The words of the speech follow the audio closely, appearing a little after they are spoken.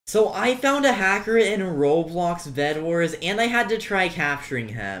So I found a hacker in Roblox BedWars, and I had to try capturing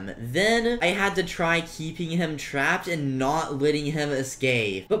him. Then I had to try keeping him trapped and not letting him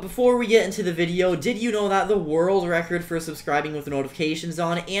escape. But before we get into the video, did you know that the world record for subscribing with the notifications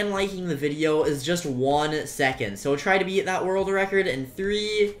on and liking the video is just 1 second? So try to beat that world record in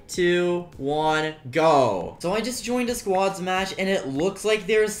 3, 2, 1, go. So I just joined a squads match, and it looks like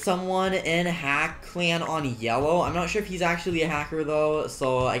there's someone in Hack Clan on yellow. I'm not sure if he's actually a hacker though,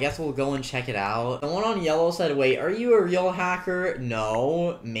 so I guess we'll go and check it out. The one on yellow said, wait, are you a real hacker?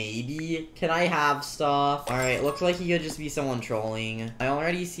 No, maybe. Can I have stuff? Alright, looks like he could just be someone trolling. I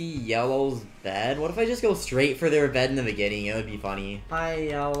already see yellow's bed. What if I just go straight for their bed in the beginning? It would be funny. Hi,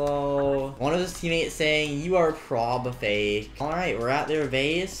 yellow. One of his teammates saying, you are prob fake. Alright, we're at their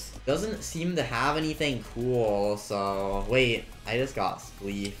base. Doesn't seem to have anything cool, so... Wait, I just got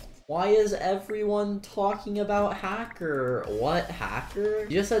spleefed. Why is everyone talking about hacker? What hacker?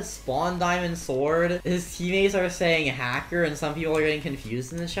 You just said spawn diamond sword. His teammates are saying hacker and some people are getting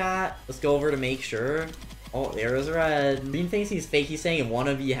confused in the chat. Let's go over to make sure. Oh, there is red. Green thinks he's fake. He's saying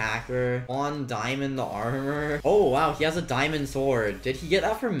wannabe hacker. On diamond armor. Oh, wow. He has a diamond sword. Did he get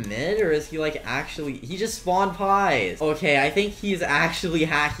that from mid? Or is he like actually... He just spawned pies. Okay, I think he's actually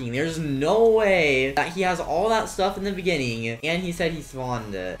hacking. There's no way that he has all that stuff in the beginning. And he said he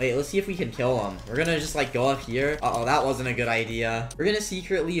spawned it. Wait, let's see if we can kill him. We're gonna just like go up here. Uh-oh, that wasn't a good idea. We're gonna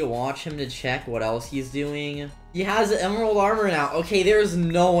secretly watch him to check what else he's doing. He has emerald armor now. Okay, there's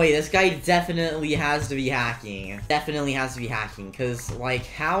no way. This guy definitely has to be hacking. Definitely has to be hacking. Because, like,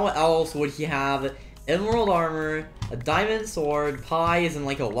 how else would he have emerald armor, a diamond sword, pies, and,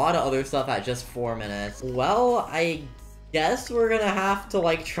 like, a lot of other stuff at just 4 minutes? Well, I guess we're gonna have to,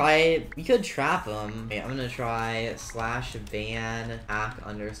 like, try... We could trap him. Okay, I'm gonna try /ban hack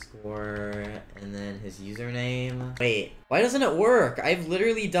underscore and then his username. Wait. Why doesn't it work? I've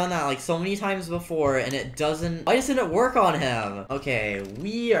literally done that like so many times before and it doesn't... Why doesn't it work on him? Okay,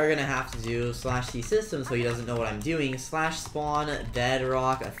 we are gonna have to do /c system so he doesn't know what I'm doing. /spawn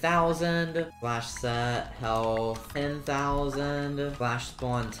bedrock 1000 /set health 10,000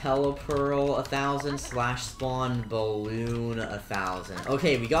 /spawn telepearl 1000 /spawn balloon 1000.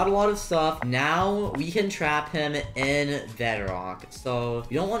 Okay, we got a lot of stuff. Now we can trap him in bedrock. So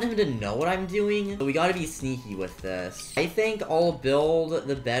we don't want him to know what I'm doing, but we gotta be sneaky with this. I think I'll build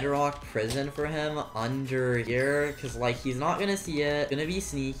the bedrock prison for him under here, because, like, he's not gonna see it. Gonna be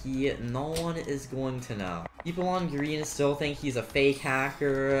sneaky. No one is going to know. People on green still think he's a fake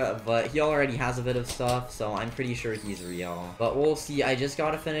hacker, but he already has a bit of stuff, so I'm pretty sure he's real. But we'll see. I just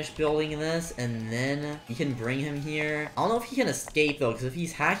gotta finish building this, and then we can bring him here. I don't know if he can escape, though, because if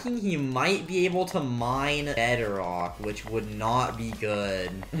he's hacking, he might be able to mine bedrock, which would not be good.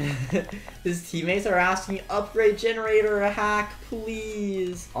 His teammates are asking, upgrade generator, a hack,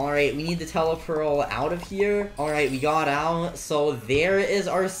 please. Alright, we need the telepearl out of here. Alright, we got out. So there is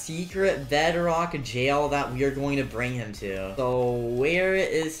our secret bedrock jail that we are going to bring him to. So where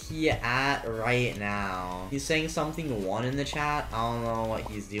is he at right now? He's saying something 1 in the chat. I don't know what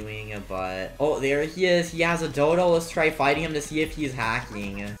he's doing, but... Oh, there he is. He has a dodo. Let's try fighting him to see if he's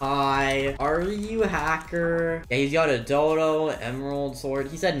hacking. Hi. Are you a hacker? Yeah, he's got a dodo, emerald sword.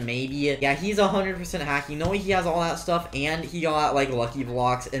 He said maybe. Yeah, he's 100% hacking. No way he has all that stuff, and he got, like, lucky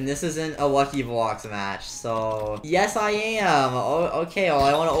blocks, and this isn't a lucky blocks match, so... Yes, I am! Oh, okay, well,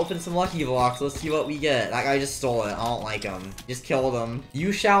 I want to open some lucky blocks. Let's see what we get. That guy just stole it. I don't like him. Just killed him.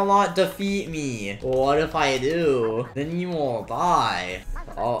 You shall not defeat me. What if I do? Then you will die.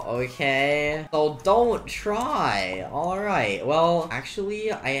 Oh, okay. So don't try. Alright, well,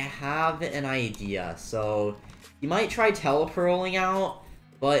 actually, I have an idea. So, you might try telepearling out.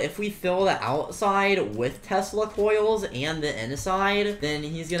 But if we fill the outside with Tesla coils and the inside, then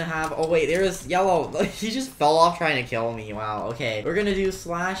he's gonna have... Oh, wait, there's yellow. He just fell off trying to kill me. Wow, okay. We're gonna do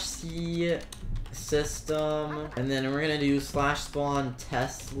 /c system, and then we're gonna do /spawn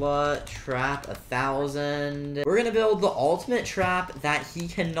Tesla trap 1000. We're gonna build the ultimate trap that he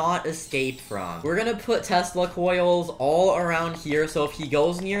cannot escape from. We're gonna put Tesla coils all around here, so if he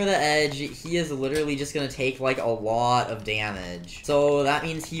goes near the edge, he is literally just gonna take like a lot of damage. So that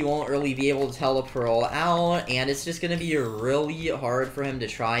means he won't really be able to telepearl out, and it's just gonna be really hard for him to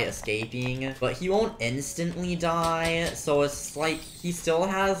try escaping, but he won't instantly die, so it's like he still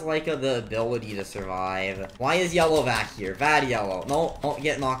has like the ability to survive. Why is yellow back here? Bad yellow. No, don't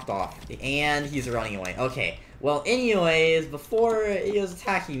get knocked off. And he's running away. Okay. Well, anyways, before he was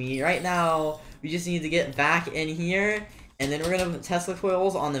attacking me, right now, we just need to get back in here And then we're gonna put Tesla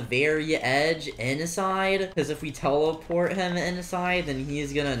coils on the very edge inside, because if we teleport him inside, then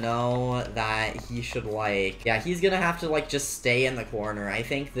he's gonna know that he should, like, yeah, he's gonna have to, like, just stay in the corner. I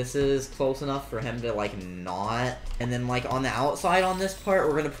think this is close enough for him to, like, not. And then, like, on the outside on this part,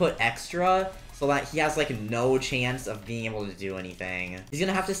 we're gonna put extra, so that he has, like, no chance of being able to do anything. He's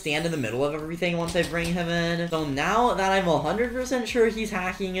gonna have to stand in the middle of everything once I bring him in. So now that I'm 100% sure he's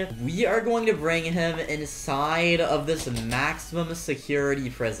hacking, we are going to bring him inside of this maximum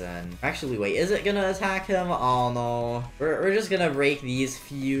security prison. Actually, wait, is it gonna attack him? Oh, no. We're just gonna break these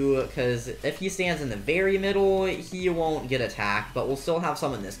few, because if he stands in the very middle, he won't get attacked, but we'll still have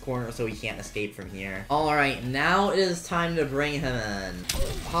some in this corner so he can't escape from here. Alright, now it is time to bring him in.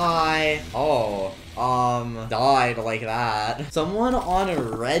 Hi. Oh. Died like that. Someone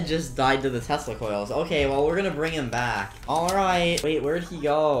on red just died to the Tesla coils. Okay, well, we're gonna bring him back. Alright. Wait, where'd he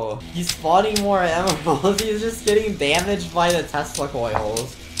go? He's spawning more emeralds. He's just getting damaged by the Tesla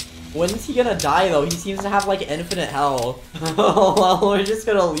coils. When's he gonna die, though? He seems to have, like, infinite health. Well, we're just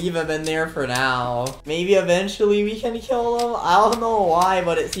gonna leave him in there for now. Maybe eventually we can kill him? I don't know why,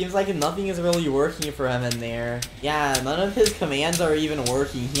 but it seems like nothing is really working for him in there. Yeah, none of his commands are even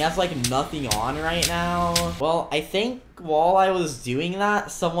working. He has, like, nothing on right now. Well, I think while I was doing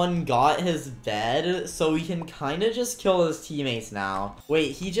that, someone got his bed, so we can kind of just kill his teammates now.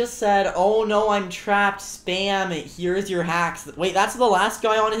 Wait, he just said, oh no, I'm trapped, spam, here's your hacks. Wait, that's the last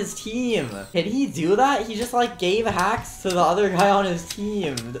guy on his team. Can he do that? He just, like, gave hacks to the other guy on his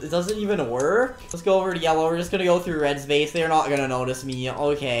team. It doesn't even work. Let's go over to yellow. We're just gonna go through red's base. They're not gonna notice me.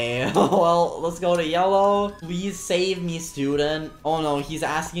 Okay. Well, let's go to yellow. Please save me, student. Oh no, he's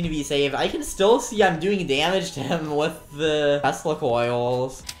asking to be saved. I can still see I'm doing damage to him with the Tesla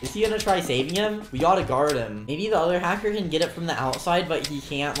coils. Is he gonna try saving him? We gotta guard him. Maybe the other hacker can get it from the outside, but he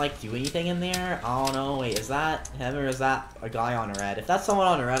can't, like, do anything in there? I don't know. Wait, is that him or is that a guy on red? If that's someone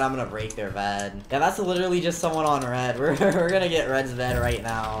on red, I'm gonna break their bed. Yeah, that's literally just someone on red. We're gonna get red's bed right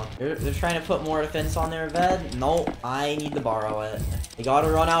now. They're trying to put more defense on their bed? Nope. I need to borrow it. They gotta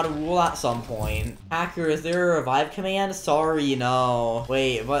run out of wool at some point. Hacker, is there a revive command? Sorry, no.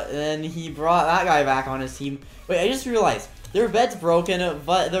 Wait, but then he brought that guy back on his team. Wait, I just realized. Their bed's broken,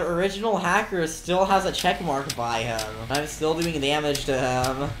 but the original hacker still has a check mark by him. I'm still doing damage to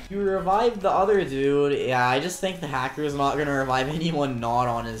him. You revived the other dude. Yeah, I just think the hacker is not gonna revive anyone not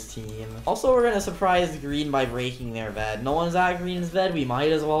on his team. Also, we're gonna surprise green by breaking their bed. No one's at green's bed. We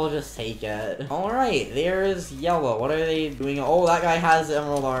might as well just take it. Alright, there's yellow. What are they doing? Oh, that guy has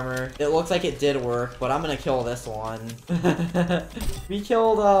emerald armor. It looks like it did work, but I'm gonna kill this one. We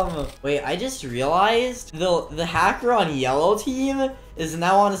killed, wait, I just realized the hacker on yellow team is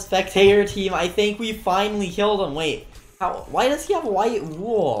now on a spectator team. I think we finally killed him. Wait, why does he have white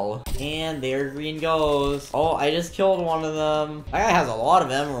wool? And there green goes. Oh, I just killed one of them. That guy has a lot of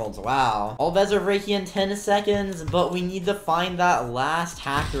emeralds. Wow. All beds are breaking in 10 seconds, but we need to find that last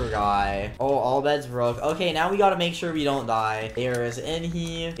hacker guy. Oh, all beds broke. Okay, now we gotta make sure we don't die. There is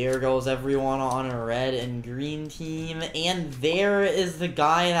Inhi. There goes everyone on a red and green team. And there is the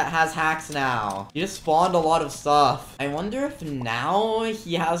guy that has hacks now. He just spawned a lot of stuff. I wonder if now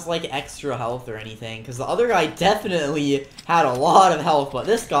he has, like, extra health or anything, because the other guy definitely had a lot of health, but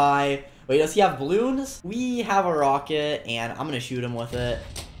this guy, wait, does he have balloons? We have a rocket, and I'm gonna shoot him with it.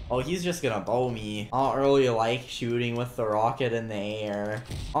 Oh, he's just gonna bow me. I don't really like shooting with the rocket in the air.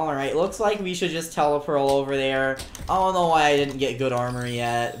 Alright, looks like we should just teleport over there. I don't know why I didn't get good armor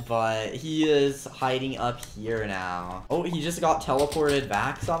yet, but he is hiding up here now. Oh, he just got teleported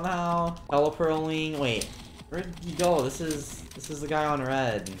back somehow. Teleporting. Wait, where did he go? This is the guy on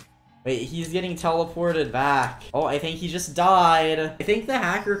red. Wait, he's getting teleported back. Oh, I think he just died. I think the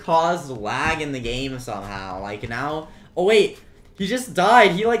hacker caused lag in the game somehow. Like, now... Oh, wait. He just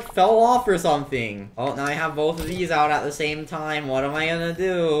died. He, like, fell off or something. Oh, now I have both of these out at the same time. What am I gonna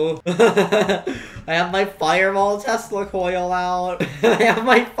do? I have my fireball Tesla coil out. I have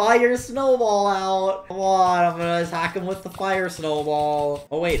my fire snowball out. Come on, I'm gonna attack him with the fire snowball.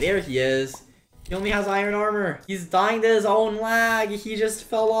 Oh, wait, there he is. He only has iron armor. He's dying to his own lag. He just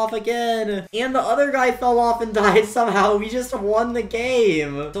fell off again. And the other guy fell off and died somehow. We just won the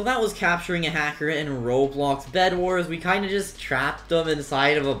game. So that was capturing a hacker in Roblox BedWars. We kind of just trapped him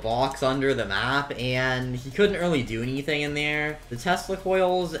inside of a box under the map, and he couldn't really do anything in there. The Tesla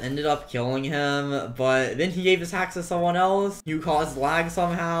coils ended up killing him, but then he gave his hacks to someone else who caused lag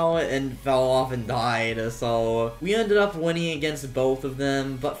somehow and fell off and died. So we ended up winning against both of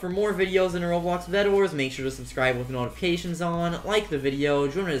them. But for more videos in Roblox Roblox BedWars. Make sure to subscribe with notifications on, like the video,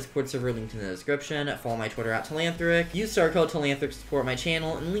 join my Discord server linked in the description, follow my Twitter at Telanthric, use star code Telanthric to support my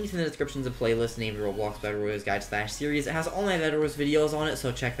channel, and linked in the description is a playlist named Roblox BedWars Guide / Series. It has all my BedWars videos on it,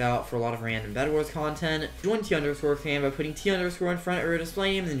 so check that out for a lot of random BedWars content. Join T_fan by putting T_ in front of your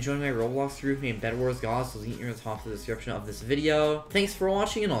display name, and then join my Roblox group named BedWars Gauze, so link in the top of the description of this video. Thanks for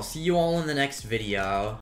watching, and I'll see you all in the next video.